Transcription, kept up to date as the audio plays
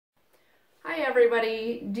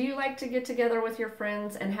everybody. Do you like to get together with your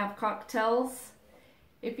friends and have cocktails?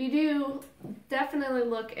 If you do, definitely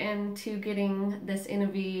look into getting this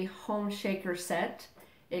Innovee home shaker set.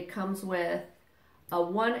 It comes with a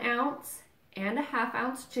 1 ounce and a 1/2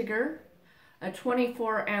 ounce jigger, a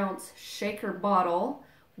 24 ounce shaker bottle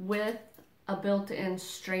with a built-in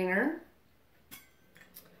strainer.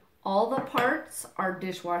 All the parts are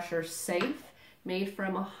dishwasher safe, made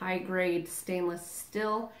from a high-grade stainless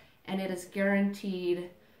steel, and it is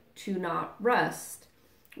guaranteed to not rust.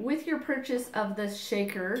 With your purchase of this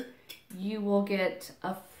shaker, you will get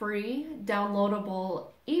a free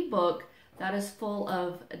downloadable ebook that is full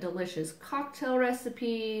of delicious cocktail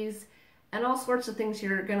recipes and all sorts of things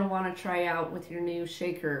you're going to want to try out with your new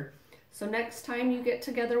shaker. So next time you get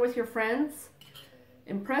together with your friends,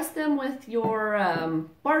 impress them with your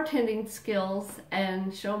bartending skills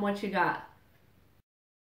and show them what you got.